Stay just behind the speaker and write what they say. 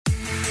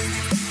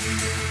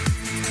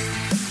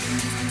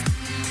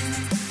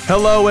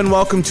Hello and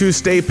welcome to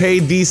Stay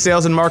Paid, the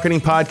sales and marketing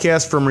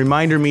podcast from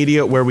Reminder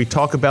Media, where we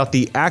talk about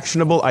the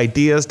actionable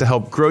ideas to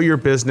help grow your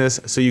business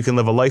so you can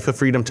live a life of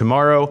freedom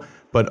tomorrow,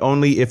 but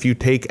only if you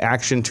take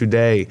action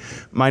today.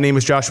 My name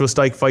is Joshua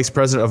Stike, Vice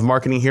President of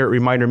Marketing here at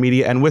Reminder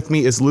Media, and with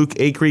me is Luke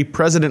Acree,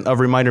 President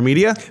of Reminder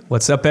Media.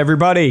 What's up,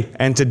 everybody?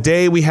 And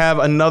today we have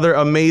another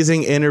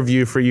amazing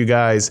interview for you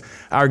guys.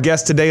 Our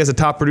guest today is a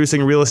top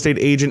producing real estate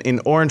agent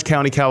in Orange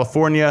County,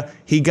 California.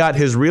 He got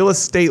his real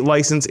estate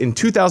license in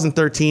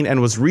 2013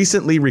 and was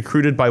recently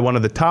recruited by one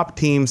of the top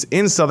teams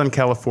in Southern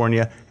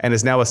California and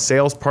is now a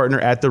sales partner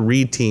at the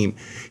Reed team.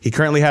 He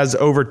currently has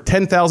over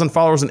 10,000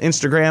 followers on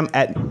Instagram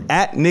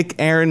at Nick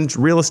Aarons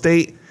Real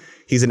Estate.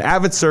 He's an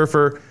avid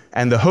surfer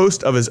and the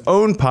host of his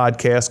own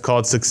podcast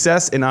called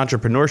Success in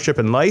Entrepreneurship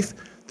and Life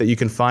that you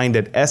can find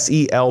at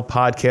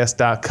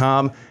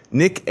selpodcast.com.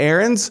 Nick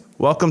Aarons,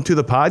 welcome to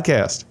the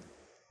podcast.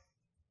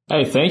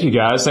 Hey, thank you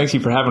guys. Thank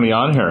you for having me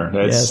on here.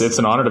 It's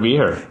an honor to be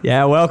here.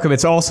 Yeah, welcome.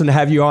 It's awesome to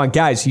have you on.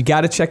 Guys, you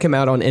got to check him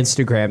out on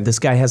Instagram. This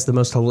guy has the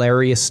most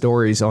hilarious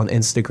stories on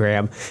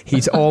Instagram.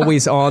 He's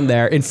always on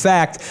there. In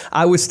fact,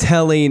 I was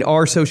telling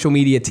our social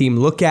media team,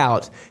 look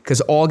out,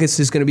 because August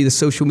is going to be the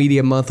social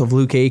media month of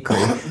Luke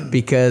Acree,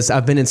 because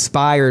I've been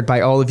inspired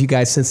by all of you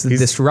guys since the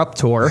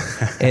Disruptor,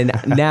 and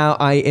now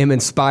I am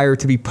inspired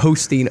to be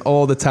posting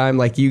all the time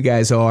like you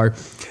guys are.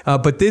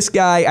 But this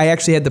guy, I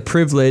actually had the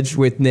privilege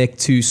with Nick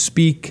to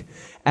speak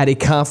at a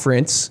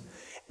conference,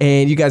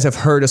 and you guys have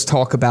heard us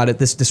talk about it,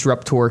 this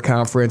Disruptor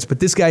conference, but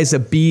this guy is a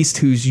beast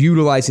who's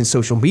utilizing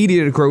social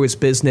media to grow his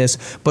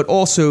business, but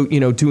also,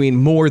 doing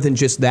more than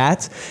just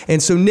that.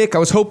 And so, Nick, I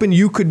was hoping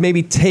you could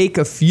maybe take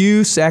a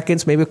few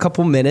seconds, maybe a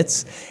couple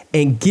minutes,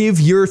 and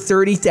give your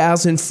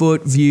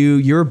 30,000-foot view,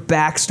 your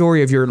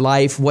backstory of your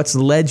life, what's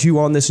led you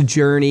on this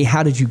journey,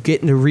 how did you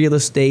get into real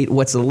estate,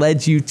 what's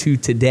led you to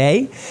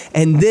today.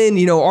 And then,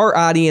 our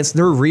audience,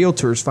 they're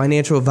realtors,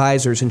 financial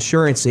advisors,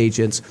 insurance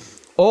agents,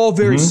 all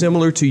very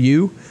similar to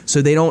you.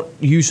 So they don't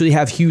usually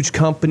have huge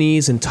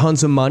companies and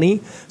tons of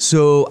money.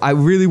 So I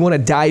really want to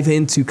dive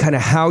into kind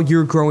of how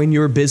you're growing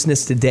your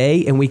business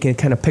today, and we can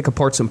kind of pick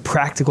apart some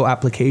practical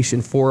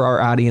application for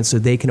our audience so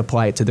they can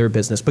apply it to their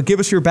business. But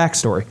give us your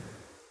backstory.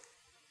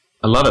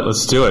 I love it.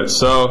 Let's do it.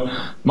 So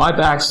my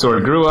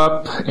backstory, grew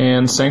up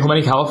in San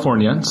Clemente,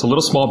 California. It's a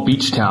little small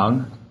beach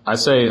town. I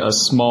say a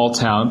small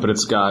town, but I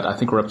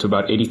think we're up to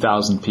about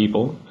 80,000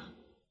 people.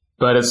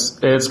 But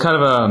it's kind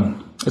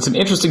of it's an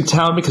interesting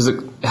town because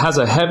it has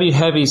a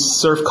heavy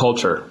surf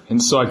culture.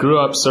 And so I grew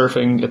up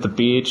surfing at the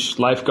beach,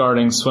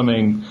 lifeguarding,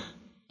 swimming,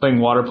 playing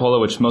water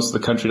polo, which most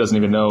of the country doesn't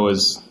even know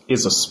is a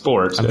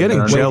sport. I'm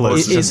getting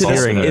jealous. Is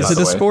it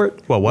a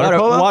sport? Well, water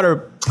polo?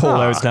 Water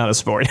polo is not a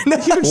sport.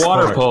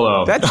 Water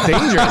polo. That's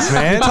dangerous,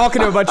 man. You're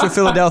talking to a bunch of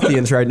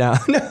Philadelphians right now.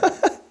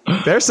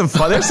 There's some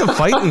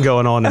fighting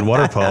going on in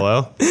water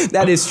polo.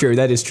 That is true.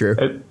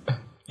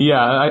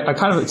 I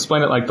kind of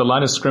explain it like the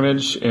line of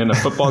scrimmage in a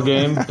football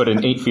game, but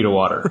in 8 feet of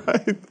water.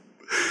 Right.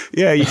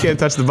 Yeah, you can't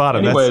touch the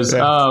bottom. Anyways,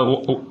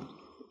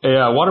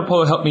 water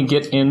polo helped me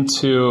get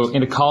into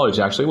college,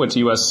 actually. Went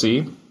to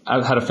USC.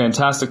 I had a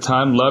fantastic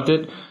time, loved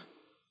it.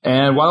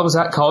 And while I was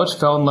at college,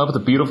 fell in love with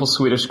a beautiful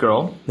Swedish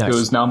girl who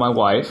is now my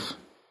wife.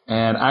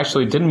 And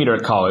actually didn't meet her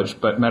at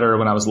college, but met her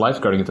when I was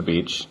lifeguarding at the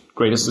beach.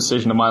 Greatest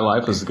decision of my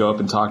life was to go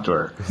up and talk to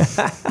her.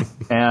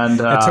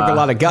 And that took a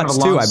lot of guts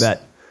too, I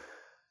bet.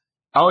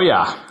 Oh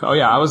yeah.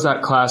 I was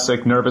that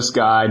classic nervous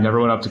guy, never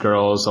went up to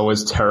girls,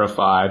 always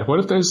terrified. What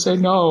if they say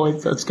no?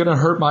 It's going to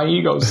hurt my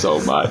ego so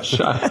much.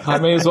 I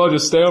may as well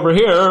just stay over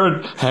here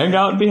and hang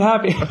out and be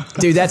happy.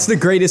 Dude, that's the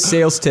greatest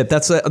sales tip.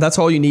 That's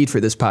all you need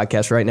for this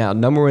podcast right now.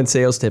 Number one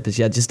sales tip is,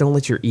 just don't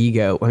let your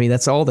ego. I mean,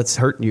 that's all that's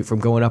hurting you from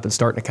going up and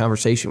starting a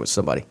conversation with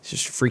somebody. It's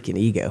just your freaking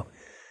ego.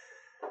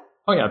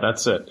 Oh yeah,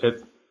 that's it.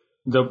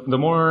 The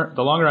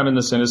longer I'm in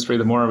this industry,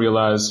 the more I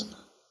realize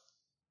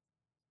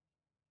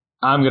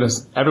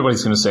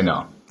everybody's going to say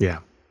no. Yeah.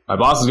 My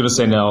boss is going to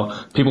say no.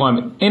 People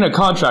I'm in a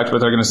contract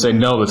with are going to say,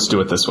 no, let's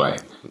do it this way.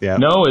 Yeah.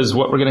 No is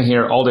what we're going to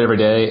hear all day, every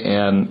day.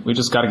 And we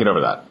just got to get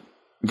over that.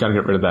 We got to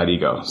get rid of that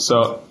ego.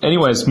 So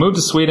anyways, moved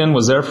to Sweden,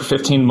 was there for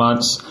 15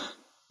 months.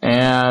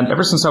 And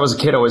ever since I was a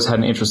kid, I always had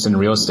an interest in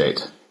real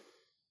estate.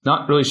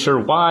 Not really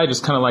sure why,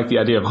 just kind of like the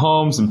idea of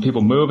homes and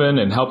people moving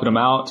and helping them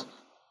out.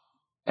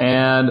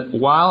 And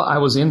while I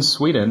was in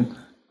Sweden,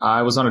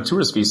 I was on a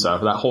tourist visa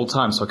for that whole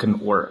time, so I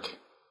couldn't work.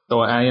 So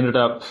I ended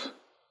up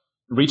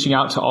reaching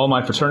out to all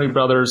my fraternity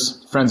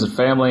brothers, friends and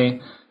family,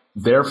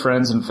 their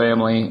friends and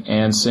family,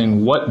 and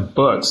seeing what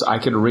books I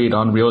could read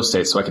on real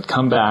estate so I could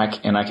come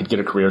back and I could get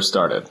a career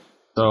started.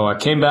 So I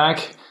came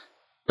back,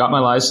 got my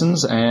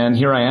license, and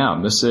here I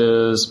am. This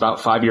is about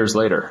 5 years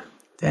later.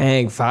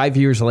 Dang, 5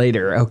 years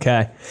later.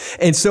 Okay.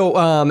 And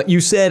so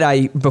you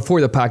said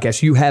before the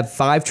podcast, you have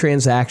 5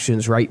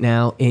 transactions right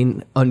now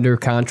under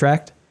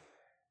contract?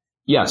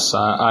 Yes,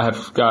 I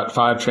have got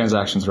 5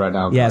 transactions right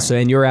now. Yeah, so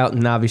and you're out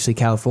in obviously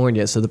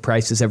California, so the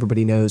prices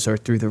everybody knows are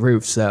through the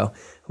roof. So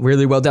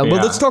really well done. Yeah.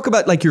 But let's talk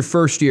about like your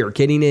first year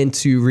getting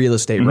into real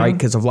estate, right?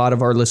 Because a lot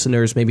of our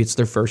listeners, maybe it's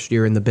their first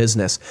year in the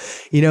business.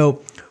 You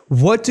know,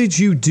 what did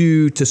you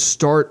do to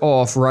start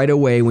off right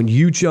away when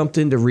you jumped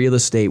into real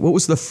estate? What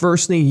was the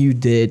first thing you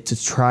did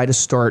to try to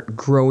start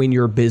growing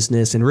your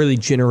business and really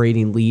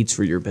generating leads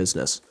for your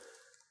business?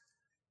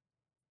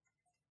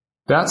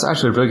 That's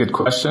actually a really good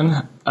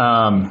question.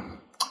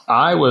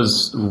 I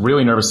was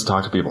really nervous to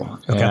talk to people,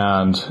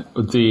 and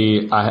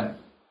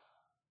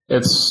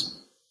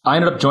I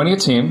ended up joining a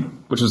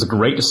team, which was a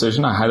great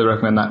decision. I highly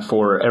recommend that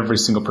for every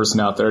single person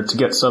out there to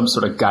get some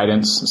sort of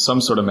guidance, some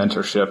sort of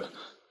mentorship,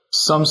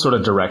 some sort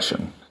of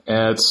direction.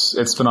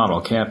 It's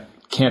phenomenal.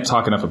 Can't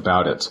talk enough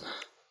about it.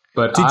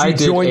 But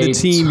did you join the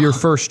team your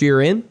first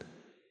year in?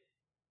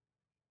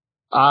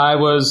 I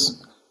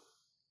was.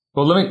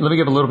 Well, let me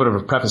give a little bit of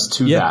a preface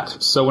to that.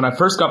 So when I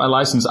first got my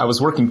license, I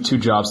was working 2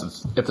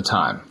 jobs at the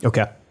time.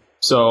 Okay.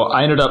 So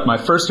I ended up my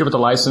first year with the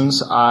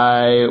license.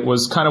 I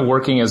was kind of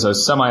working as a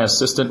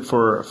semi-assistant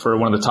for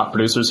one of the top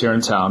producers here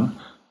in town.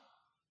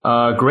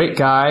 Great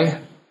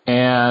guy,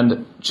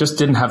 and just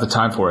didn't have the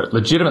time for it.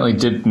 Legitimately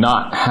did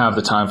not have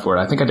the time for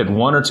it. I think I did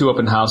 1 or 2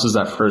 open houses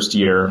that first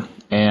year,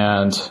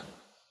 and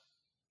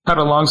cut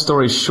a long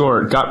story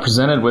short, got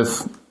presented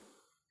with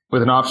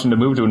an option to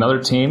move to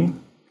another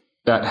team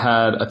that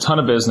had a ton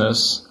of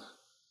business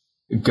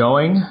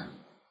going,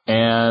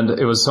 and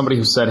it was somebody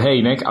who said,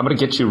 "Hey, Nick, I'm going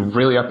to get you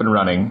really up and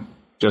running.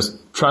 Just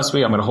trust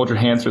me, I'm going to hold your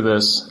hand through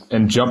this,"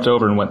 and jumped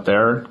over and went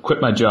there,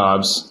 quit my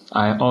jobs.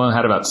 I only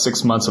had about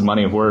 6 months of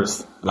money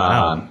worth.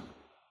 Wow.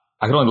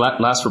 I could only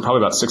last for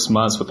probably about 6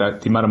 months with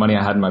the amount of money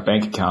I had in my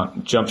bank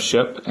account. Jumped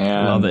ship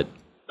and Love it.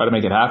 Try to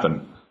make it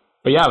happen.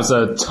 But yeah, it was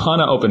a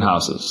ton of open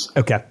houses.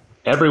 Okay.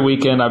 Every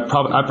weekend, I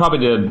probably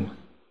did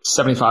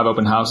 75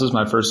 open houses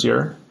my first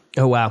year.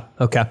 Oh, wow.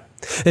 Okay.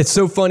 It's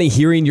so funny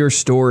hearing your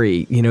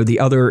story. You know, the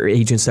other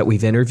agents that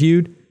we've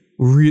interviewed,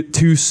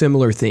 2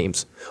 similar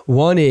themes.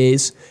 One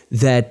is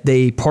that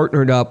they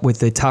partnered up with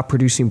the top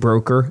producing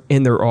broker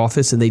in their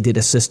office and they did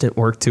assistant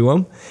work to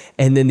them.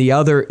 And then the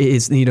other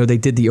is, you know, they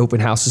did the open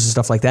houses and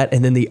stuff like that.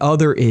 And then the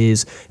other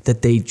is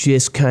that they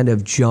just kind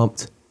of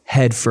jumped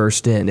head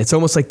first in. It's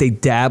almost like they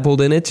dabbled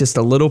in it just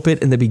a little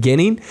bit in the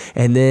beginning,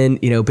 and then,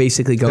 you know,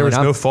 basically going, There was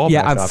no fallback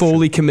yeah, I'm option.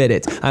 fully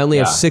committed. I only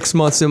have 6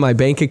 months in my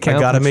bank account.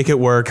 I got to make it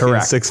work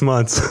Correct. in 6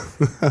 months.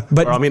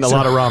 But or, I mean, a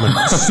lot of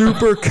ramen.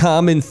 Super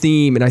common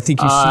theme, and I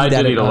think you see I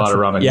that did eat a lot of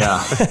ramen,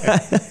 yeah.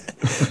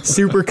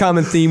 Super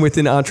common theme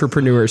within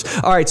entrepreneurs.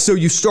 All right, so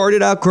you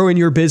started out growing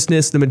your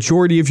business. The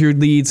majority of your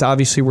leads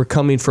obviously were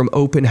coming from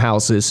open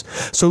houses.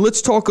 So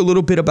let's talk a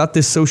little bit about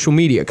this social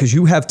media, because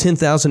you have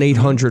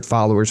 10,800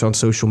 followers on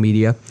social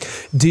media.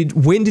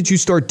 When did you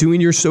start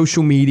doing your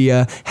social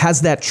media? Has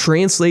that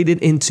translated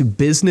into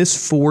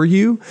business for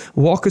you?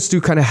 Walk us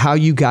through kind of how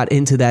you got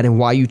into that and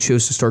why you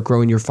chose to start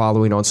growing your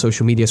following on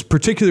social media.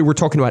 Particularly, we're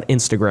talking about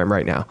Instagram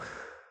right now.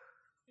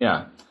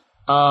 Yeah.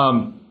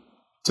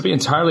 To be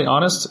entirely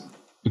honest,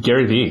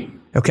 Gary Vee.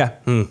 Okay.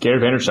 Gary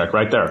Vaynerchuk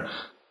right there.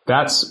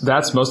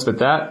 That's most of it.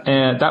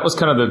 That was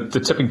kind of the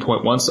tipping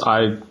point. Once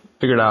I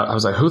figured out, I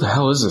was like, who the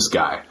hell is this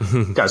guy?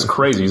 This guy's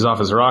crazy. He's off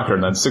his rocker.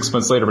 And then 6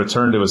 months later,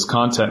 returned to his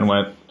content and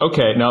went,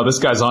 okay, no, this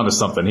guy's onto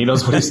something. He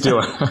knows what he's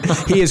doing.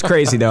 He is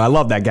crazy, though. I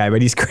love that guy,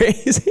 but he's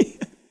crazy.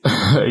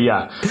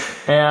 Yeah.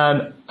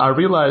 And I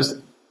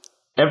realized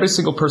every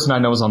single person I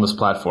know is on this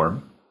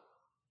platform.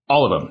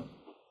 All of them.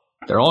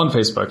 They're all on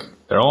Facebook.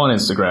 They're all on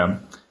Instagram.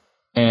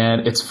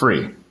 And it's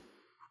free.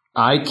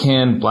 I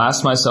can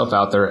blast myself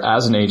out there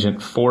as an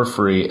agent for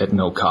free at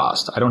no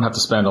cost. I don't have to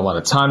spend a lot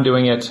of time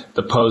doing it.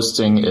 The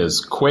posting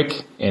is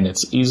quick and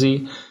it's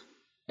easy.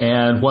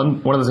 And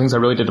one of the things I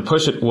really did to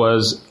push it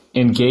was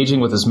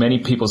engaging with as many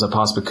people as I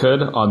possibly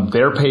could on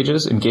their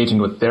pages,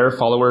 engaging with their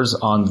followers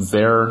on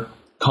their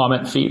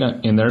comment feed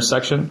in their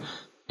section.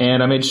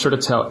 And I made sure to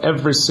tell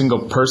every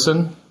single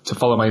person to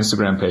follow my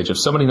Instagram page. If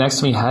somebody next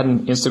to me had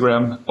an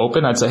Instagram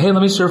open, I'd say, hey,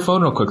 let me see your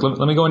phone real quick.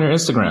 Let me go on your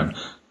Instagram.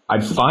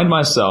 I'd find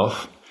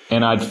myself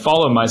and I'd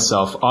follow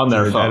myself on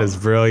their phone. That is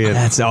brilliant.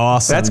 That's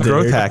awesome. That's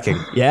growth hacking.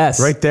 Yes.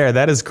 Right there.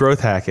 That is growth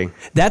hacking.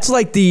 That's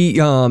like the,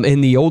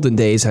 in the olden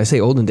days, I say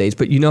olden days,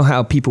 but you know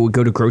how people would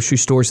go to grocery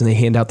stores and they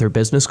hand out their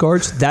business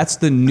cards? That's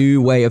the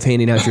new way of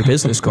handing out your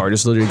business card,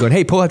 is literally going,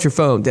 hey, pull out your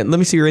phone, then let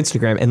me see your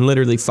Instagram, and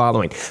literally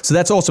following. So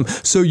that's awesome.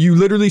 So you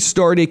literally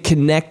started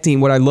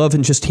connecting. What I love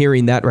in just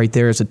hearing that right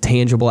there as a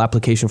tangible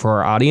application for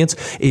our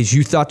audience is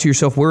you thought to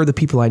yourself, where are the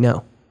people I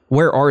know?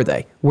 Where are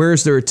they? Where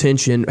is their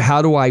attention?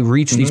 How do I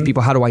reach these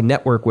people? How do I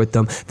network with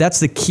them? That's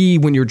the key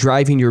when you're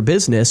driving your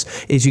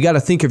business, is you got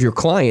to think of your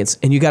clients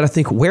and you got to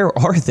think, where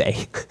are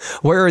they?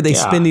 Where are they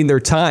spending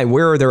their time?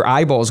 Where are their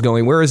eyeballs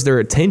going? Where is their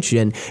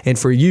attention? And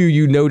for you,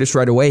 you notice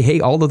right away, hey,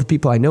 all of the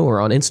people I know are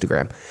on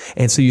Instagram.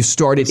 And so you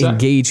started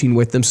engaging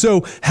with them.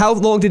 So how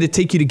long did it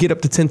take you to get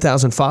up to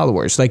 10,000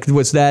 followers? Like,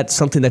 was that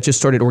something that just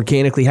started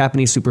organically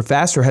happening super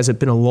fast, or has it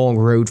been a long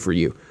road for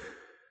you?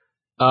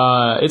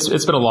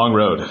 It's been a long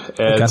road.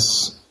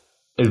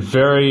 a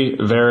very,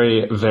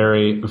 very,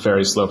 very,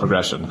 very slow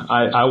progression.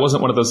 I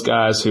wasn't one of those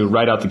guys who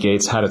right out the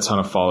gates had a ton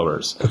of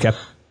followers. Okay.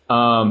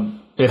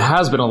 It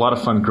has been a lot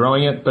of fun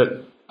growing it,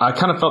 but I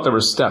kind of felt there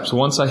were steps.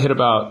 Once I hit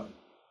about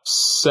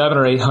 700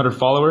 or 800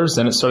 followers,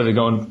 then it started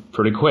going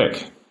pretty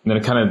quick.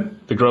 And then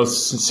the growth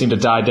seemed to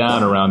die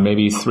down around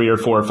maybe 3,000 or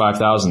 4,000 or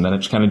 5,000. Then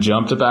it kind of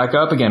jumped back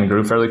up again and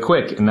grew fairly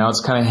quick. And now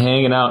it's kind of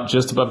hanging out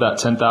just above that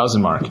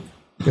 10,000 mark.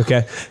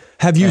 Okay.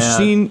 Have you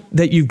seen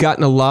that you've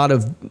gotten a lot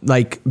of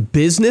like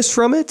business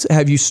from it?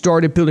 Have you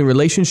started building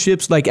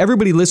relationships? Like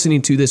everybody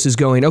listening to this is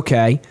going,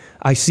 okay,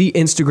 I see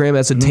Instagram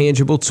as a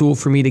tangible tool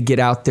for me to get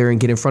out there and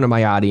get in front of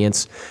my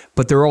audience,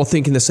 but they're all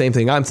thinking the same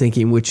thing I'm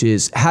thinking, which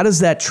is how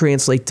does that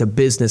translate to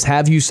business?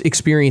 Have you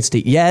experienced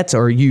it yet,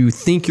 or you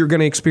think you're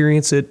going to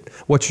experience it?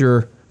 What's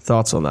your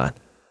thoughts on that?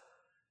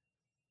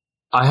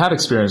 I have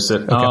experienced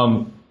it.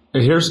 Okay.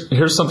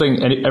 Here's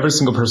something every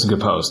single person could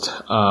post.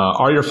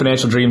 Are your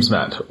financial dreams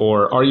met?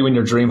 Or are you in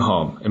your dream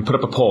home? And put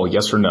up a poll,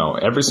 yes or no.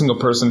 Every single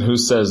person who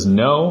says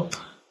no,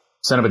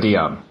 send them a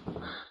DM.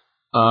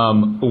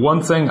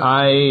 One thing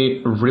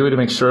I really to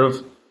make sure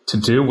of to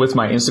do with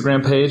my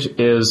Instagram page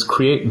is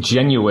create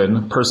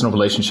genuine personal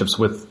relationships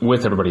with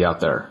everybody out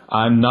there.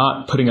 I'm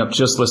not putting up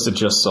just listed,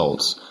 just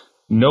solds.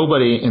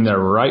 Nobody in their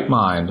right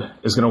mind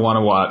is going to want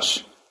to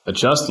watch a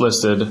just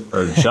listed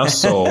or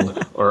just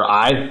sold or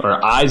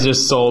I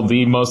just sold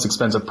the most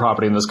expensive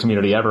property in this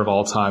community ever of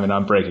all time and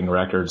I'm breaking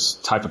records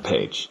type of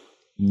page.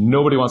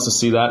 Nobody wants to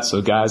see that.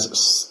 So guys,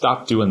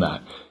 stop doing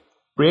that.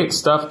 Create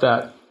stuff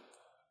that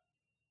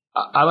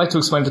I like to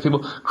explain to people.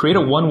 Create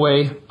a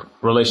one-way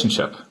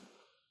relationship.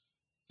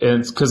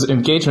 It's because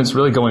engagement's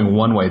really going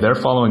one way. They're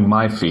following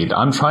my feed.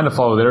 I'm trying to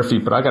follow their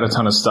feed, but I got a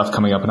ton of stuff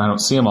coming up and I don't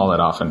see them all that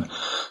often.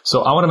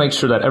 So I want to make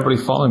sure that everybody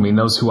following me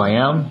knows who I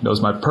am, knows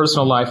my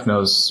personal life,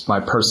 knows my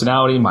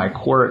personality, my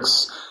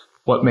quirks,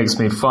 what makes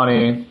me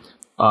funny,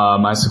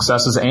 my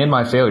successes and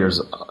my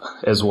failures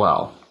as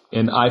well.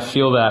 And I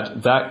feel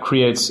that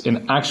creates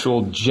an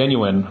actual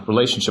genuine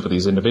relationship with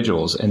these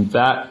individuals. And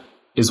that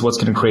is what's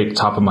going to create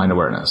top of mind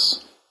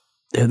awareness.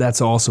 Yeah,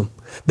 that's awesome.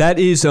 That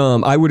is,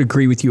 I would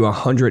agree with you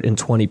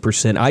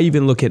 120%. I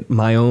even look at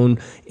my own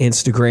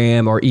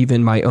Instagram or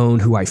even my own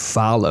who I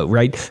follow,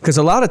 right? Because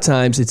a lot of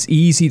times it's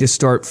easy to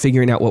start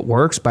figuring out what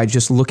works by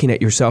just looking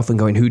at yourself and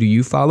going, who do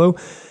you follow?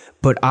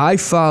 But I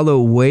follow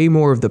way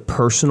more of the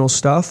personal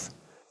stuff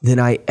than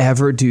I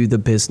ever do the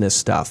business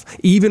stuff.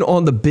 Even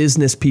on the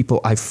business people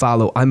I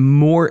follow, I'm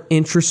more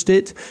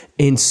interested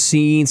in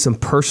seeing some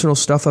personal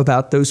stuff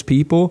about those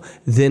people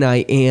than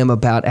I am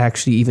about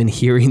actually even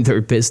hearing their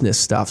business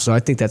stuff. So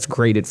I think that's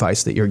great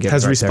advice that you're giving.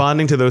 Has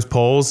responding to those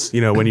polls,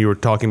 when you were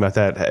talking about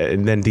that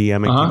and then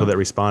DMing people that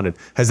responded,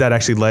 has that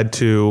actually led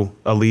to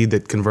a lead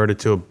that converted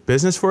to a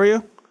business for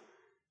you?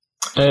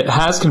 It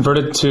has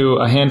converted to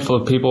a handful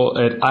of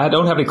people. I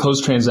don't have any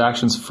closed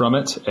transactions from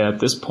it at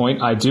this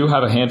point. I do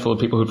have a handful of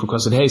people who've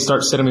requested, hey,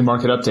 start sending me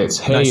market updates.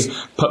 Hey,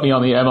 nice. Put me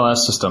on the MLS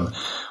system.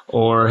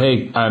 Or,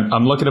 hey,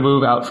 I'm looking to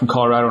move out from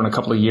Colorado in a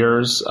couple of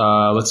years.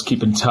 Let's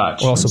keep in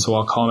touch. Awesome. So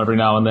I'll call them every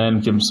now and then,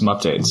 give them some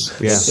updates.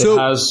 Yeah.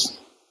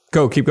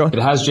 Keep going.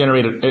 It has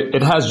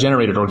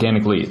generated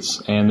organic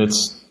leads, and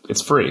it's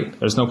free.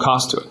 There's no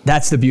cost to it.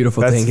 That's the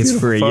beautiful thing. It's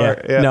free.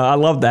 Yeah. No, I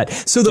love that.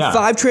 So the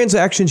 5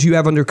 transactions you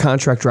have under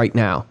contract right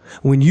now,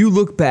 when you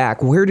look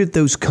back, where did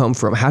those come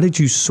from? How did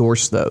you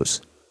source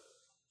those?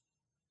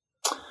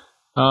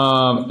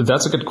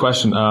 That's a good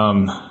question.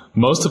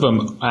 Most of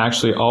them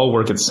actually all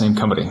work at the same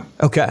company.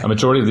 Okay. A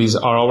majority of these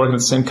are all working at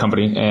the same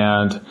company,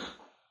 and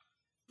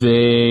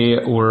they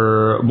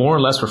were more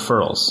or less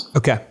referrals.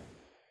 Okay.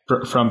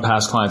 From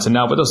past clients. And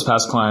now with those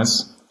past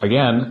clients,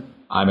 again,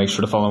 I make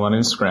sure to follow them on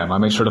Instagram. I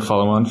make sure to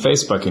follow them on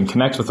Facebook and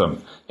connect with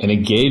them and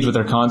engage with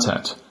their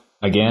content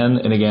again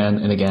and again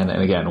and again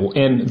and again.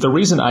 And the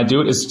reason I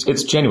do it is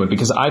it's genuine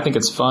because I think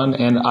it's fun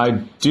and I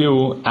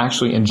do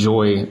actually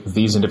enjoy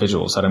these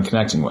individuals that I'm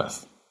connecting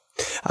with.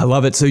 I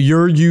love it. So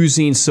you're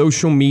using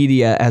social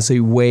media as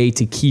a way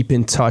to keep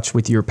in touch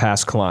with your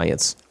past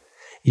clients.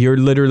 You're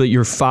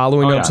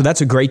following up. Yeah. So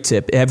that's a great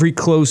tip. Every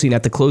closing,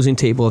 at the closing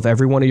table of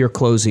every one of your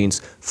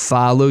closings,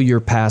 follow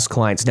your past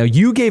clients. Now,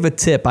 you gave a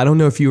tip, I don't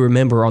know if you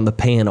remember, on the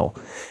panel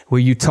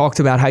where you talked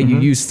about how you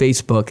use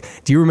Facebook.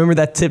 Do you remember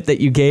that tip that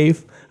you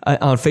gave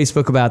on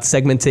Facebook about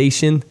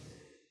segmentation?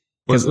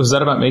 Was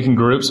that about making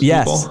groups of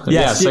people?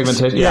 Yeah,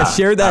 segmentation. Yeah,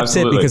 share that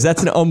tip because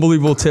that's an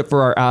unbelievable tip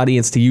for our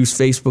audience to use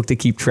Facebook to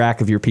keep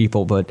track of your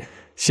people. But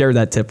share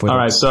that tip with them. All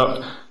right,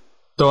 so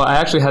I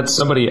actually had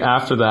somebody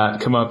after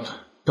that come up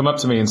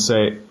to me and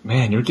say,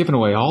 man, you're giving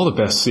away all the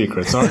best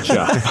secrets, aren't you?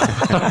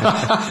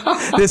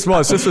 This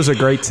was a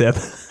great tip.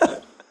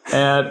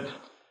 And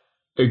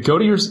go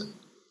to your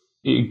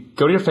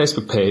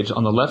Facebook page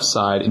on the left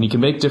side, and you can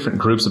make different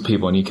groups of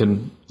people, and you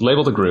can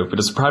label the group. But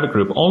it's a private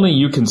group. Only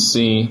you can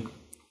see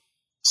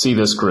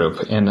this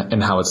group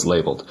and how it's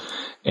labeled.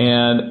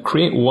 And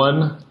create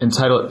one,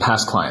 entitle it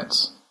Past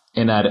Clients.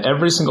 and add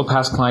every single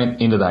past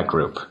client into that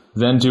group.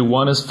 Then do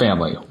one as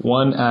family,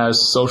 one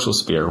as social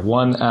sphere,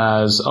 one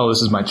as, oh,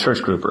 this is my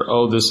church group, or,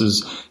 oh, this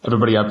is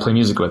everybody I play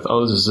music with,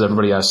 oh, this is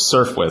everybody I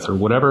surf with, or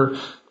whatever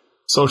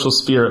social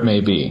sphere it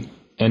may be.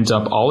 And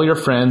dump all of your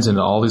friends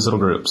into all these little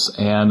groups.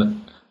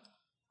 And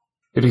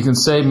if you can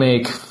say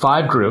make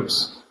 5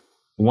 groups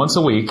once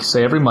a week,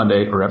 say every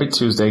Monday or every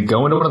Tuesday,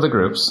 go into one of the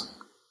groups,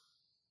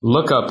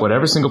 look up what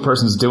every single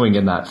person's doing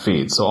in that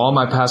feed. So all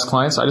my past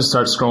clients, I just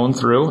start scrolling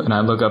through and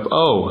I look up,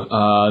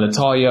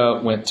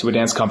 Natalia went to a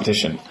dance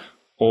competition.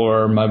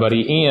 Or my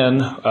buddy Ian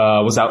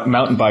was out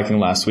mountain biking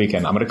last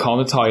weekend. I'm going to call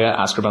Natalia,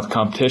 ask her about the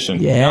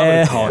competition. Yeah. Now I'm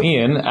going to call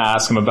Ian,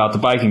 ask him about the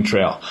biking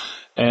trail.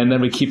 And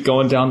then we keep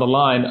going down the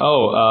line.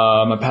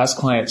 My past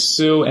client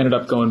Sue ended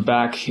up going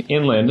back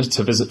inland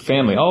to visit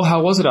family. Oh,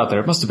 how was it out there?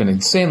 It must have been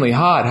insanely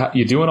hot.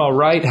 You doing all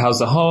right? How's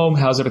the home?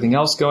 How's everything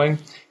else going?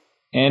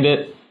 And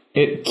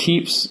it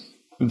keeps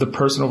the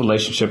personal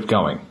relationship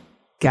going.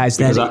 Guys,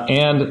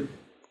 and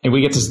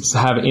we get to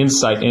have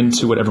insight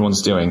into what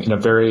everyone's doing in a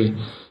very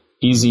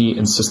easy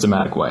and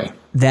systematic way.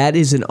 That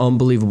is an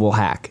unbelievable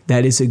hack.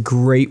 That is a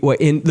great way.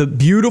 And the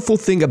beautiful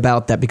thing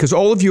about that, because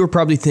all of you are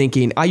probably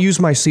thinking, I use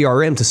my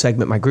CRM to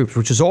segment my groups,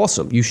 which is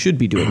awesome. You should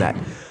be doing that.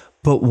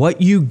 But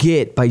what you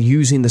get by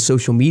using the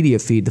social media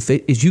feed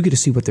is you get to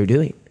see what they're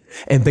doing.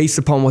 And based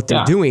upon what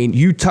they're doing,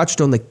 you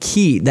touched on the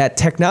key. That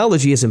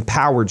technology has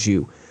empowered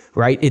you,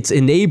 right? It's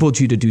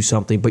enabled you to do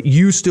something, but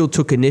you still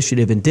took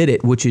initiative and did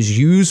it, which is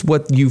use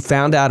what you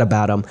found out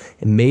about them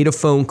and made a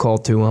phone call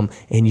to them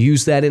and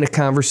use that in a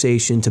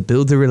conversation to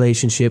build the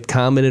relationship,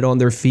 commented on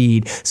their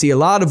feed. See, a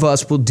lot of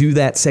us will do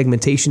that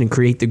segmentation and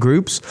create the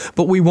groups,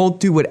 but we won't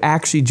do what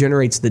actually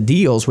generates the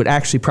deals, what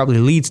actually probably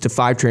leads to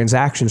 5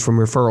 transactions from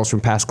referrals from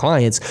past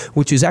clients,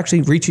 which is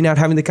actually reaching out,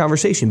 having the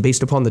conversation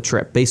based upon the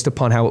trip, based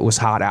upon how it was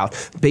hot out,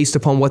 based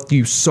upon what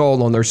you saw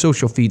on their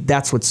social feed.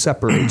 That's what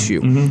separates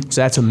you.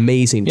 So that's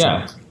amazing.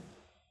 Yeah.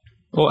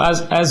 Well,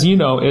 as you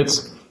know,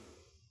 it's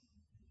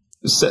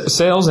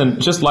sales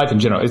and just life in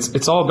general.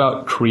 It's all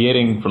about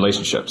creating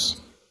relationships.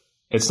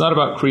 It's not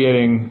about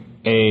creating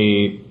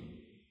I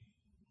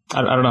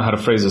don't know how to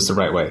phrase this the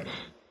right way.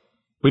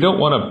 We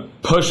don't want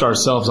to push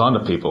ourselves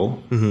onto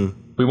people. Mm-hmm.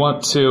 We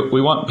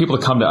want people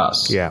to come to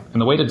us. Yeah.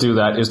 And the way to do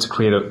that is to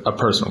create a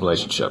personal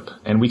relationship.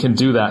 And we can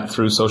do that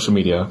through social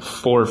media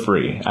for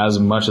free as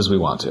much as we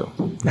want to.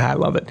 I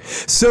love it.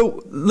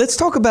 So let's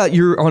talk about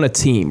you're on a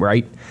team,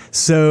 right?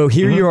 So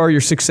here you are, you're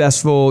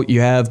successful,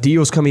 you have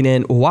deals coming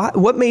in.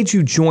 What made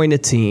you join a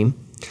team?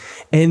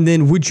 And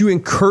then would you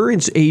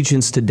encourage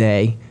agents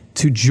today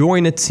to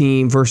join a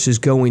team versus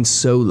going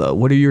solo?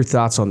 What are your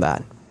thoughts on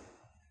that?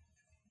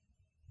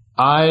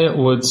 I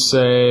would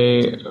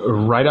say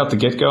right out the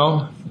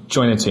get-go,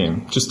 join a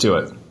team. Just do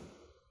it.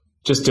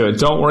 Just do it.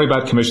 Don't worry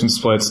about commission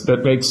splits.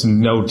 That makes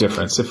no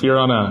difference. If you're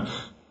on a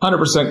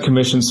 100%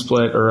 commission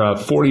split or a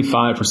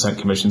 45%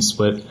 commission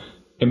split,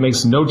 it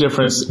makes no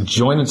difference.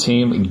 Join a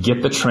team and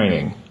get the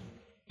training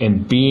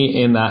and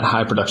be in that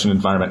high production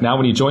environment. Now,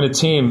 when you join a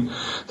team,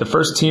 the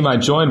first team I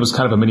joined was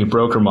kind of a mini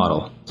broker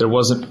model. There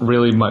wasn't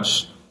really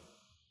much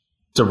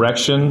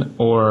direction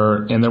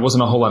and there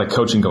wasn't a whole lot of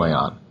coaching going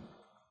on.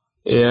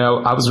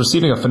 I was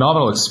receiving a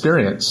phenomenal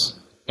experience,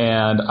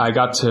 and I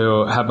got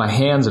to have my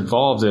hands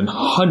involved in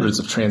hundreds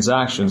of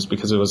transactions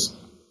because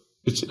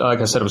like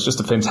I said, it was just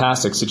a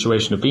fantastic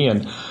situation to be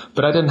in,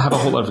 but I didn't have a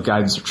whole lot of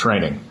guidance or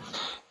training.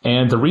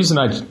 And the reason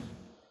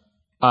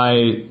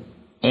I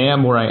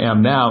am where I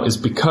am now is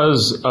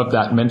because of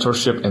that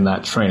mentorship and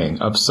that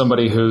training of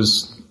somebody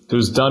who's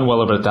done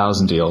well over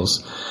 1,000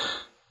 deals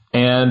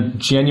and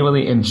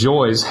genuinely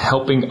enjoys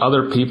helping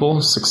other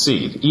people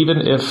succeed. Even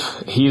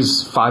if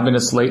he's 5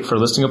 minutes late for a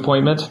listing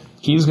appointment,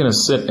 he's going to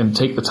sit and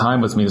take the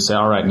time with me to say,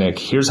 all right, Nick,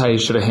 here's how you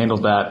should have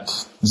handled that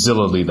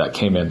Zillow lead that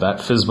came in, that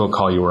FSBO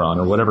call you were on,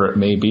 or whatever it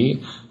may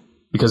be,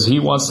 because he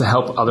wants to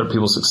help other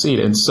people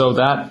succeed. And so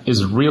that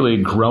is really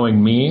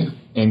growing me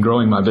and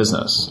growing my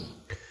business.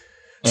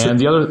 And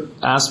the other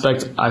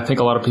aspect I think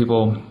a lot of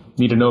people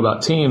need to know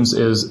about teams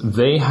is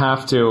they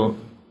have to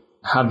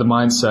have the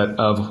mindset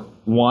of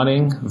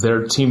wanting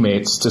their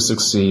teammates to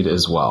succeed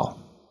as well.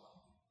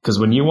 Because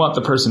when you want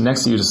the person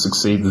next to you to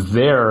succeed,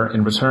 they're,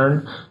 in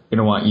return, going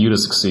to want you to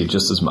succeed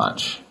just as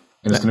much.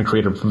 And it's going to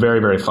create a very,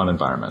 very fun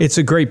environment. It's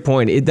a great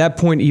point. That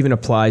point even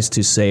applies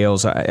to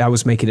sales. I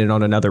was making it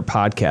on another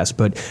podcast,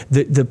 but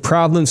the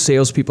problem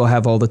salespeople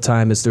have all the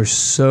time is there's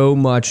so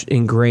much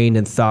ingrained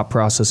in thought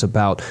process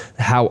about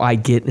how I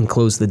get and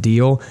close the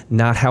deal,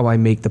 not how I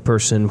make the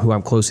person who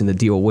I'm closing the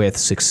deal with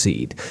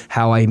succeed,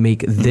 how I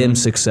make them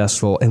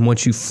successful. And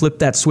once you flip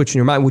that switch in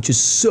your mind, which is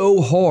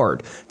so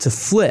hard to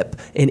flip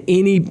in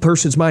any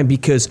person's mind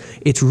because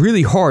it's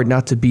really hard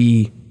not to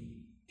be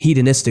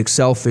hedonistic,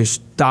 selfish,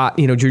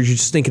 you're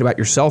just thinking about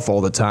yourself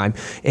all the time.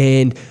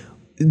 And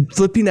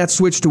flipping that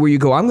switch to where you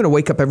go, I'm going to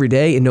wake up every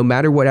day and no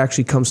matter what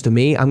actually comes to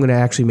me, I'm going to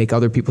actually make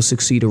other people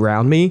succeed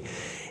around me.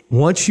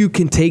 Once you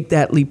can take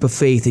that leap of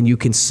faith and you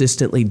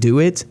consistently do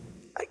it,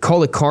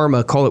 call it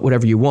karma, call it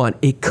whatever you want,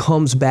 it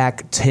comes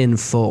back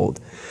tenfold.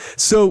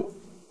 So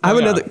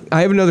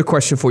I have another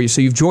question for you. So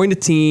you've joined a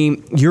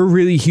team. You're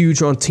really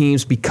huge on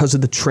teams because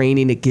of the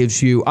training it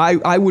gives you.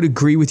 I would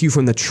agree with you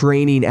from the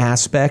training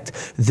aspect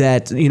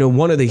that,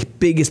 one of the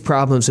biggest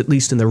problems, at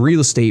least in the real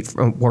estate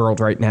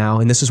world right now,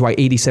 and this is why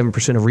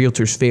 87% of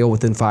realtors fail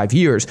within 5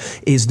 years,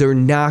 is they're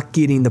not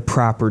getting the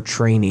proper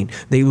training.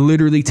 They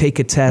literally take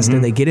a test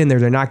and they get in there.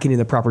 They're not getting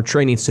the proper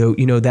training. So,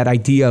 that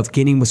idea of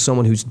getting with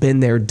someone who's been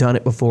there, done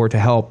it before to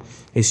help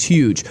is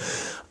huge.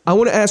 I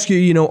want to ask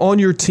you, on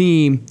your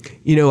team,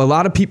 a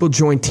lot of people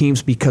join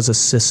teams because of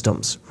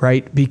systems,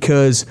 right?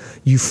 Because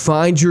you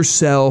find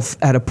yourself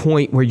at a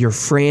point where you're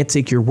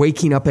frantic, you're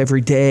waking up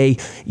every day,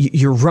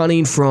 you're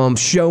running from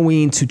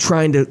showing to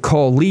trying to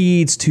call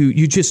leads to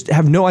you just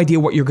have no idea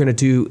what you're going to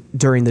do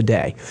during the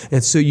day.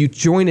 And so you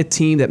join a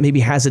team that maybe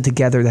has it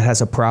together, that has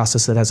a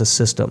process, that has a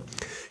system.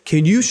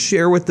 Can you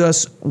share with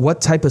us what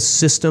type of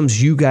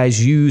systems you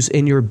guys use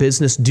in your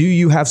business? Do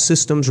you have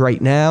systems right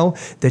now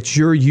that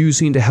you're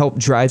using to help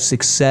drive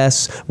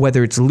success,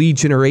 whether it's lead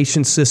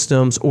generation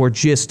systems or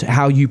just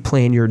how you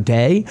plan your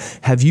day?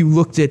 Have you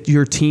looked at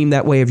your team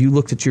that way? Have you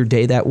looked at your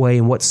day that way,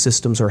 and what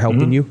systems are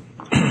helping you?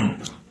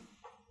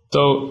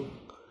 So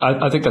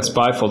I think that's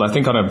bifold. I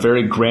think on a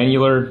very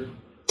granular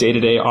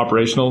day-to-day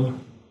operational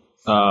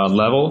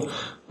level,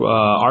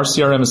 our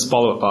CRM is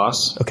Follow Up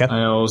Boss. Okay.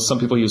 I know some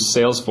people use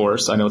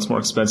Salesforce. I know it's more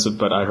expensive,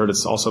 but I heard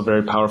it's also a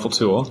very powerful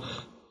tool.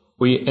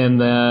 And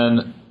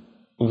then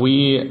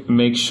we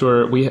make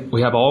sure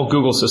we have all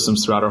Google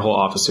systems throughout our whole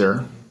office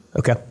here.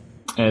 Okay.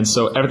 And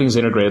so everything's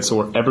integrated,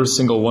 so every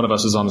single one of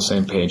us is on the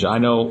same page. I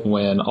know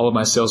when all of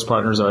my sales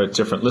partners are at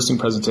different listing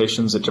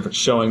presentations, at different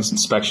showings,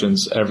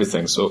 inspections,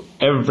 everything. So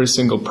every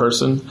single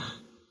person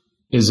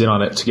is in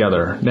on it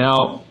together.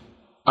 Now,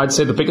 I'd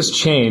say the biggest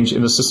change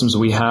in the systems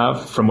we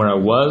have from where I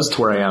was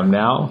to where I am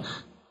now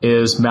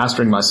is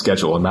mastering my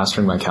schedule and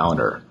mastering my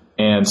calendar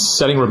and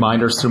setting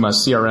reminders through my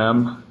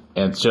CRM.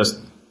 And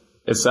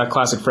it's that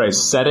classic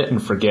phrase, set it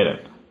and forget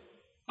it.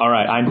 All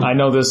right. I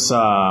know this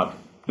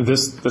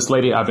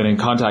lady I've been in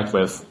contact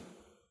with,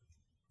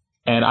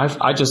 and I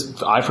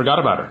forgot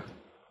about her.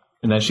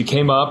 And then she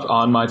came up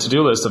on my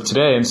to-do list of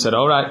today and said,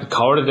 all right,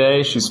 call her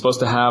today. She's supposed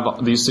to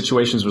have these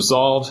situations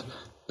resolved,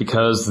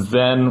 because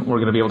then we're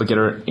going to be able to get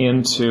her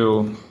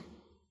into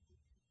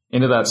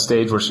that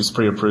stage where she's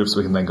pre-approved so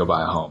we can then go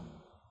buy a home.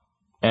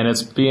 And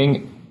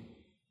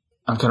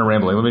I'm kind of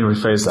rambling. Let me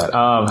rephrase that.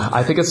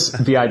 I think it's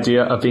the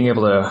idea of being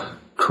able to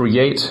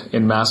create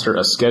and master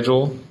a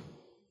schedule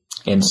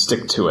and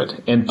stick to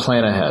it and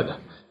plan ahead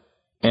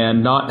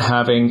and not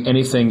having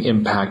anything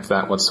impact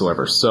that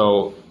whatsoever.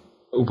 So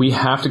we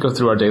have to go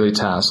through our daily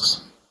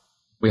tasks.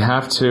 We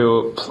have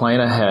to plan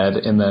ahead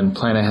and then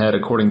plan ahead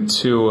according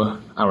to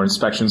our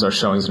inspections, our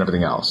showings, and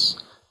everything else,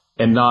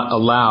 and not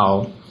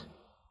allow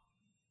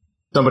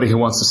somebody who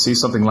wants to see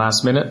something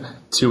last minute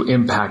to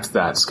impact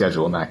that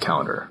schedule and that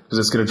calendar, because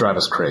it's going to drive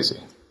us crazy.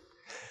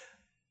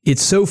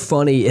 It's so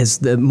funny as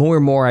the more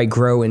and more I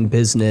grow in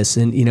business,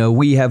 and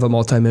we have a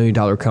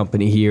multi-million-dollar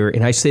company here,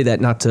 and I say that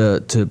not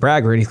to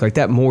brag or anything like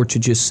that, more to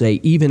just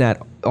say even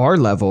at our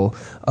level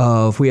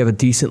of we have a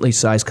decently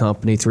sized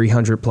company,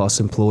 300 plus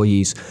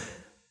employees,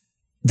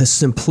 the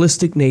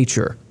simplistic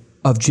nature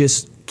of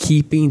just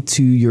keeping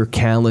to your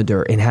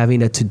calendar and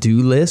having a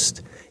to-do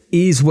list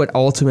is what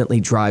ultimately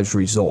drives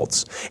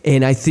results.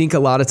 And I think a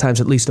lot of times,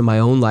 at least in my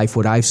own life,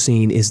 what I've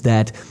seen is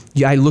that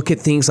I look at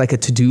things like a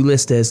to-do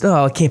list as,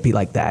 oh, it can't be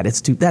like that.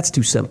 That's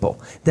too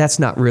simple. That's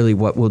not really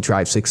what will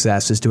drive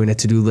success, is doing a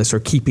to-do list or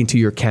keeping to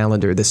your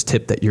calendar, this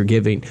tip that you're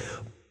giving.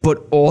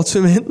 But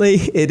ultimately,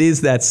 it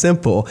is that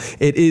simple.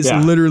 It is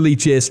literally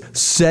just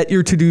set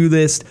your to-do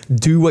list,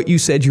 do what you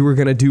said you were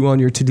going to do on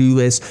your to-do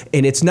list.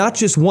 And it's not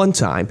just one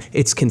time,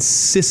 it's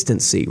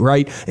consistency,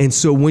 right? And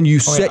so when you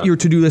set your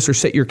to-do list or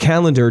set your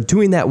calendar,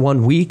 doing that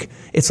 1 week,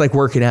 it's like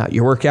working out.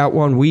 You work out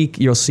 1 week,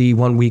 you'll see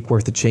 1 week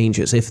worth of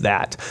changes, if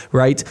that,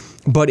 right?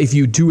 But if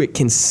you do it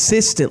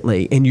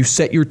consistently and you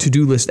set your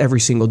to-do list every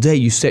single day,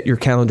 you set your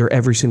calendar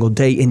every single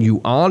day, and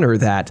you honor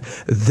that,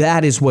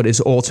 that is what is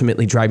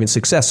ultimately driving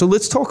success. So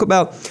let's talk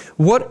about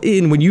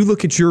when you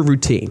look at your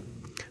routine,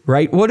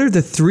 right? What are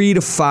the 3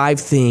 to 5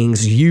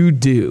 things you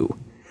do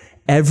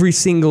every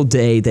single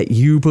day that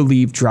you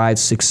believe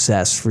drives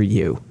success for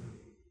you?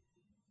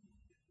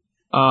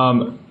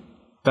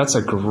 That's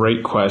a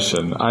great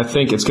question. I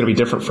think it's going to be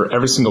different for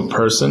every single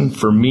person.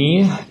 For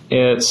me,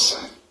 it's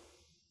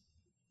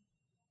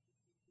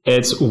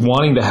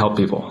wanting to help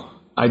people.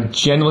 I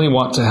genuinely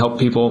want to help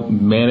people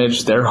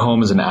manage their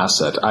home as an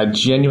asset. I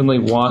genuinely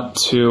want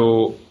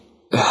to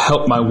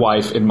help my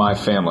wife and my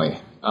family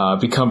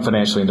become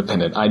financially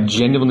independent. I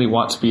genuinely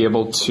want to be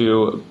able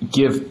to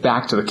give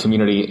back to the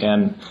community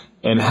and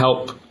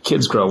help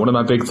kids grow. One of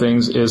my big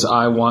things is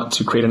I want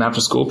to create an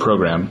after-school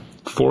program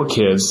for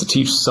kids to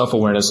teach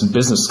self-awareness and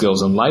business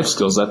skills and life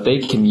skills that they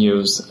can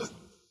use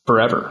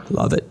forever.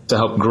 Love it. To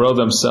help grow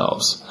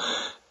themselves.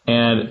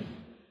 And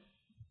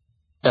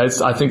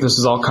I think this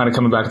is all kind of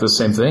coming back to the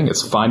same thing.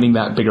 It's finding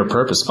that bigger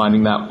purpose,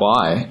 finding that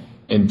why,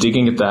 and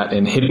digging at that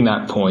and hitting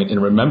that point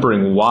and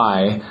remembering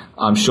why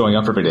I'm showing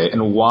up every day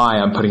and why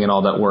I'm putting in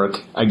all that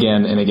work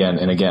again and again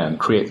and again,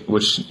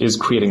 which is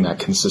creating that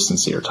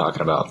consistency you're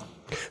talking about.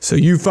 So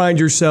you find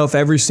yourself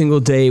every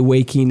single day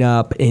waking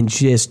up and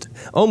just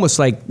almost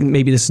like,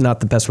 maybe this is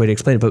not the best way to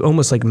explain it, but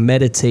almost like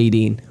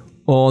meditating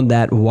on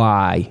that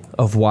why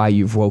of why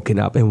you've woken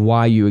up and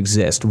why you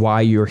exist,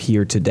 why you're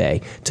here today,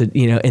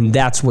 and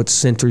that's what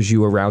centers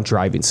you around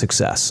driving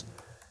success.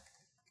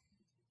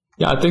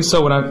 Yeah, I think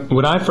so.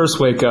 When I first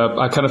wake up,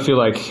 I kind of feel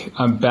like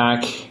I'm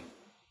back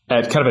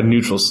at kind of a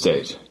neutral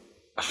state.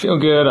 I feel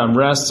good, I'm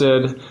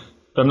rested,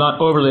 but I'm not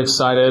overly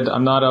excited.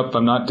 I'm not up,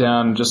 I'm not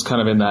down, just kind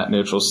of in that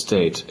neutral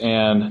state.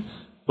 And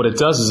what it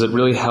does is it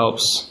really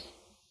helps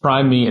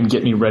prime me and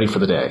get me ready for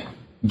the day.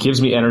 It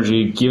gives me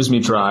energy, gives me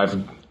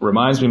drive,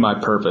 reminds me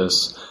my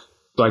purpose,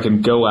 so I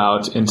can go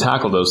out and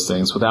tackle those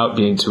things without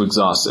being too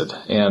exhausted.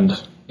 And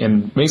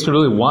makes me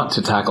really want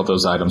to tackle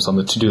those items on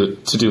the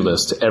to-do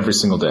list every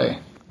single day.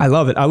 I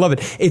love it. I love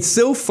it. It's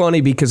so funny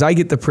because I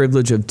get the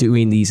privilege of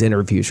doing these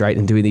interviews, right,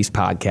 and doing these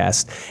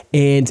podcasts.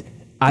 And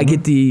I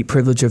get the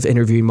privilege of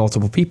interviewing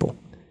multiple people.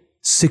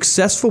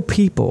 Successful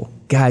people,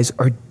 guys,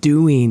 are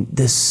doing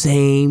the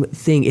same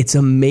thing. It's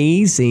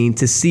amazing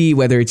to see,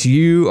 whether it's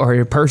you or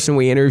a person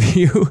we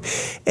interview.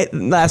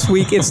 Last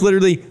week, it's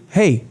literally,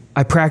 hey,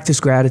 I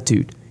practice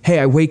gratitude. Hey,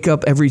 I wake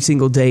up every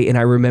single day and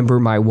I remember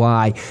my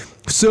why.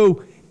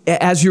 So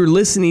as you're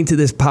listening to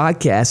this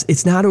podcast,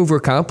 it's not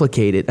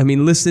overcomplicated. I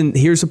mean, listen,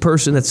 here's a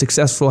person that's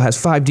successful,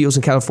 has 5 deals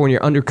in California,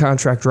 under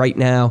contract right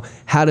now.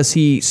 How does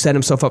he set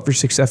himself up for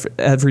success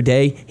every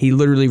day? He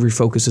literally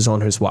refocuses on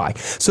his why.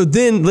 So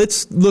then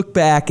let's look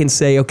back and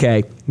say,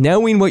 okay,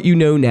 knowing what you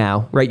know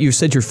now, right? You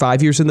said you're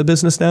 5 years in the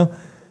business now?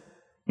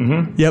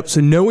 Mm-hmm. Yep. So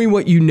knowing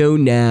what you know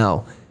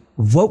now,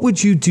 what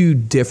would you do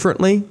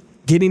differently?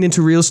 Getting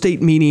into real estate,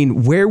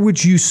 meaning where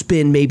would you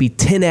spend maybe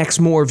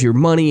 10x more of your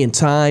money and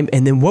time?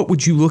 And then what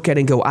would you look at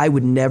and go, I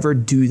would never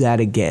do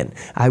that again.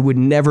 I would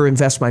never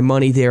invest my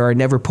money there. I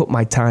never put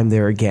my time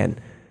there again.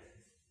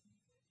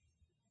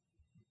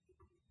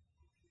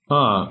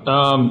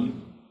 One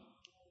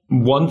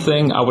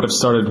thing I would have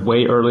started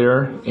way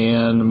earlier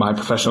in my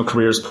professional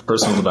career is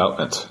personal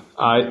development.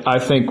 I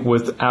think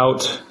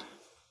without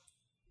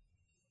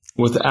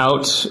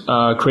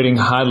creating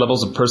high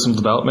levels of personal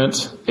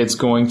development, it's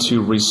going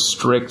to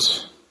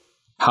restrict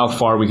how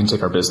far we can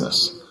take our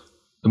business.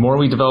 The more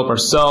we develop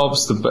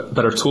ourselves, the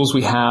better tools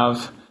we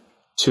have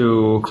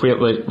to create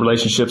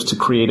relationships, to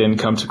create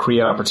income, to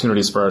create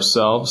opportunities for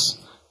ourselves,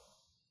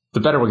 the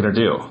better we're going to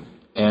do.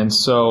 And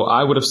so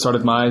I would have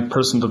started my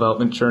personal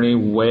development journey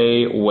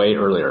way, way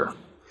earlier.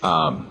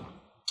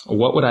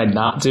 What would I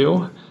not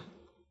do?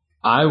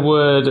 I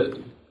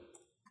would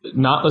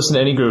not listen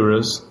to any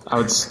gurus. I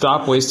would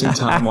stop wasting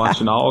time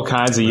watching all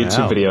kinds of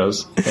YouTube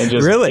videos and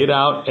just get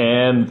out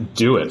and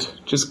do it.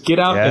 Just get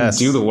out and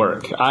do the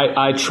work.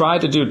 I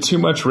tried to do too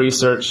much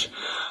research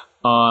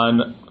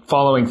on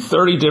following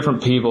 30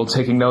 different people,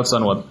 taking notes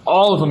on what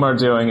all of them are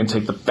doing and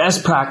take the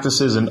best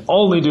practices and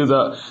only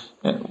do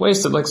and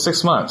wasted like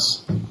 6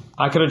 months.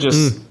 I could have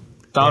just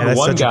found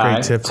one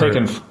guy,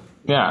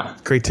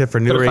 great tip for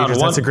newer agents.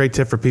 That's a great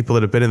tip for people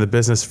that have been in the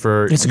business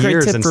for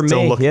years and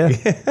still looking. Yeah.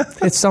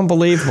 It's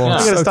unbelievable. You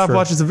got to stop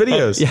watching some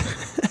videos.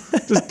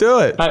 Just do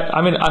it.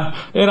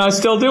 I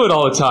still do it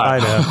all the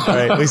time. I know.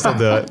 Right? We still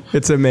do it.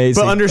 It's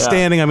amazing. But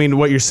understanding, I mean,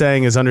 what you're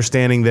saying is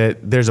understanding that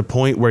there's a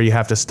point where you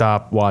have to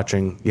stop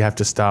watching. You have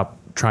to stop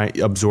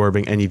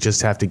absorbing, and you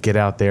just have to get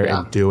out there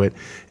and do it.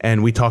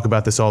 And we talk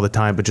about this all the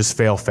time, but just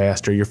fail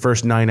faster. Your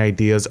first 9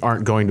 ideas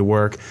aren't going to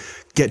work.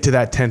 Get to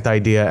that 10th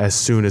idea as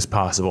soon as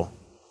possible.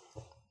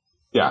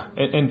 Yeah,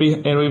 and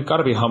we've got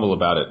to be humble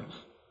about it.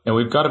 And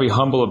we've got to be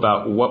humble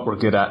about what we're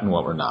good at and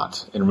what we're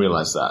not, and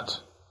realize that.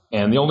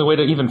 And the only way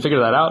to even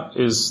figure that out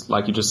is,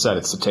 like you just said,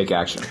 it's to take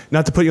action.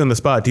 Not to put you on the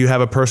spot, do you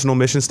have a personal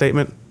mission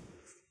statement?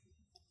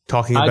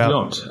 I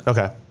don't.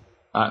 Okay.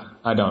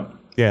 I don't.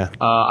 Yeah.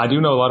 I do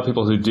know a lot of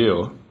people who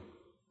do.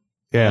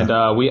 Yeah.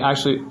 And we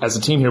actually, as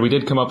a team here, we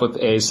did come up with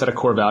a set of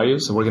core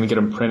values. So we're going to get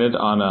them printed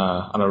on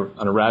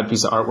a rad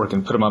piece of artwork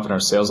and put them up in our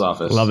sales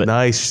office. Love it.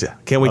 Nice.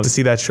 Can't wait to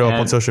see that show up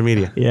on social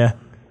media. Yeah.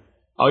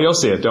 Oh, you'll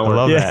see it. Don't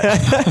worry. I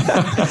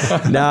love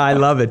that. No, I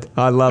love it.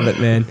 I love it,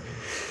 man.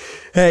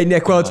 Hey,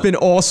 Nick, well, it's been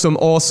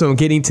awesome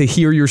getting to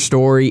hear your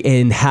story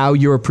and how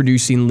you're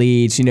producing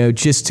leads. You know,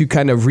 just to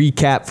kind of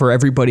recap for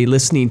everybody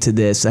listening to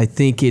this, I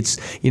think it's,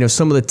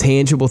 some of the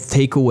tangible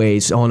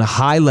takeaways on a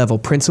high level,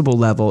 principle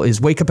level is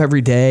wake up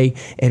every day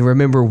and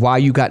remember why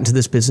you got into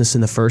this business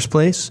in the first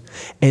place.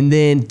 And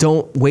then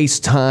don't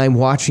waste time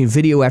watching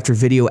video after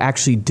video,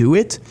 actually do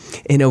it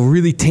in a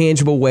really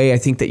tangible way. I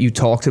think that you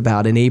talked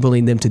about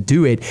enabling them to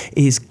do it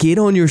is get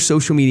on your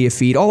social media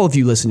feed. All of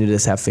you listening to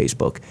this have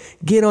Facebook.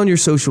 Get on your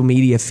social media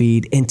media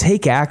feed and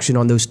take action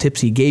on those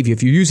tips he gave you.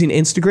 If you're using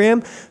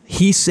Instagram,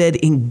 he said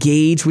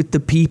engage with the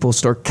people,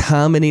 start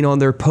commenting on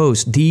their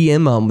posts,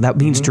 DM them. That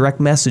means direct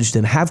message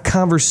them, have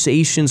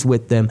conversations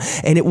with them.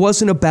 And it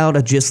wasn't about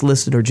a just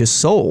listed or just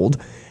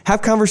sold.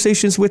 Have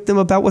conversations with them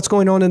about what's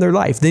going on in their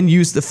life. Then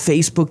use the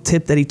Facebook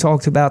tip that he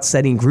talked about,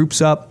 setting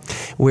groups up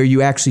where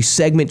you actually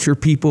segment your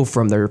people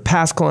from their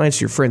past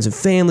clients, your friends and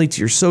family, to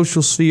your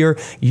social sphere.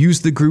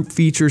 Use the group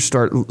feature.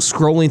 Start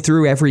scrolling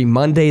through every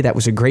Monday. That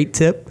was a great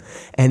tip.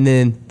 And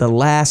then the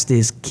last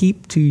is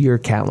keep to your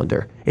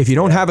calendar. If you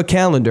don't have a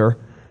calendar,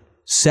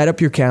 set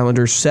up your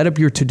calendar, set up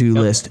your to-do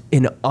list,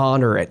 and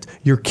honor it.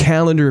 Your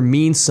calendar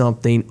means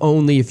something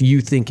only if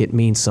you think it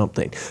means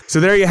something. So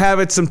there you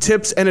have it, some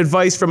tips and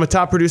advice from a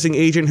top producing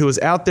agent who is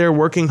out there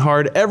working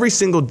hard every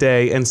single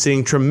day and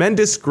seeing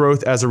tremendous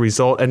growth as a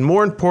result, and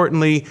more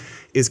importantly,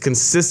 is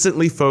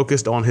consistently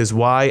focused on his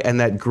why and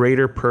that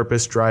greater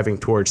purpose driving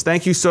towards.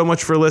 Thank you so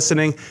much for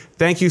listening.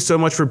 Thank you so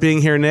much for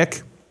being here,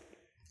 Nick.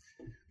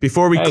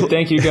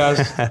 Thank you,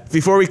 guys.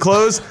 Before we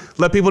close,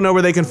 let people know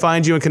where they can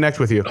find you and connect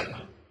with you.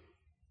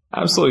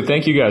 Absolutely.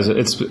 Thank you, guys.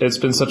 It's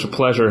been such a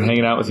pleasure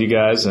hanging out with you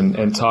guys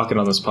and talking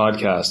on this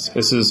podcast.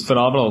 This is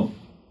phenomenal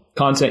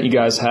content you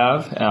guys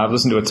have. I've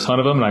listened to a ton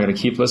of them, and I'm going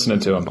to keep listening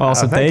to them.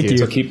 Awesome. Thank you.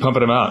 So keep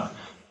pumping them out.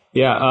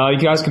 Yeah, you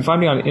guys can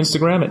find me on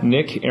Instagram at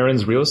Nick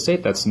Ahrens Real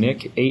Estate. That's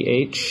Nick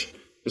AH.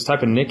 Just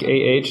type in Nick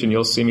AH, and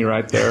you'll see me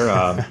right there.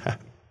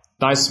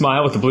 Nice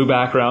smile with the blue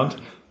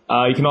background.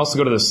 You can also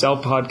go to the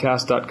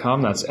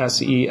sellpodcast.com. That's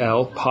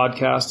SEL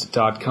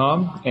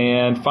podcast.com.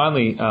 And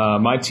finally,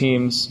 my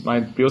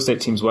real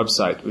estate team's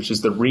website, which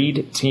is the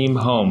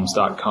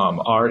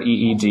reedteamhomes.com,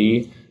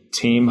 REED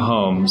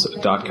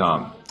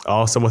teamhomes.com.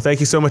 Awesome. Well,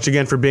 thank you so much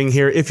again for being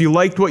here. If you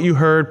liked what you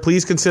heard,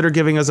 please consider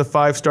giving us a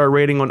 5-star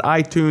rating on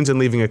iTunes and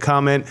leaving a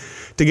comment.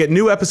 To get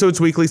new episodes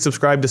weekly,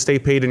 subscribe to Stay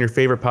Paid in your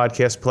favorite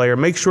podcast player.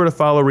 Make sure to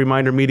follow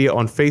Reminder Media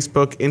on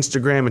Facebook,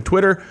 Instagram, and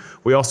Twitter.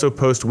 We also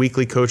post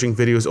weekly coaching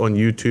videos on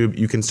YouTube.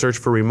 You can search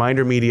for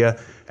Reminder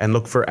Media and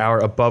look for our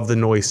Above the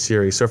Noise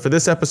series. So for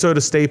this episode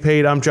of Stay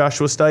Paid, I'm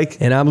Joshua Stike.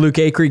 And I'm Luke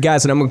Acree.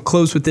 Guys, and I'm going to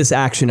close with this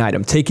action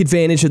item. Take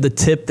advantage of the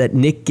tip that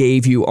Nick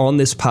gave you on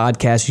this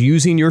podcast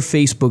using your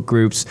Facebook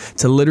groups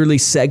to literally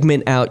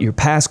segment out your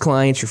past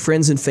clients, your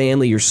friends and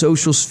family, your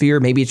social sphere.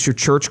 Maybe it's your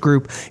church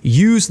group.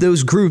 Use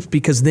those groups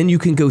because then you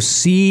can go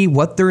see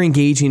what they're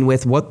engaging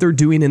with, what they're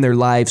doing in their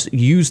lives.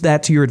 Use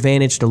that to your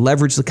advantage to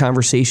leverage the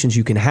conversations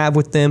you can have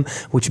with them,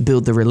 which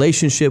build the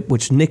relationship,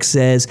 which Nick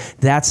says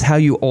that's how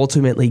you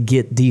ultimately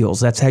get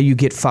deals. That's how you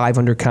get 5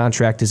 under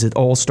contract, is it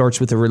all starts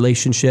with a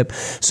relationship.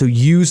 So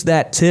use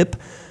that tip.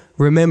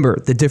 Remember,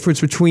 the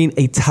difference between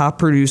a top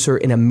producer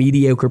and a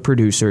mediocre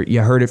producer,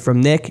 you heard it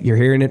from Nick, you're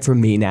hearing it from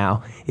me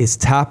now, is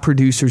top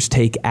producers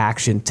take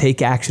action.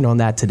 Take action on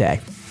that today.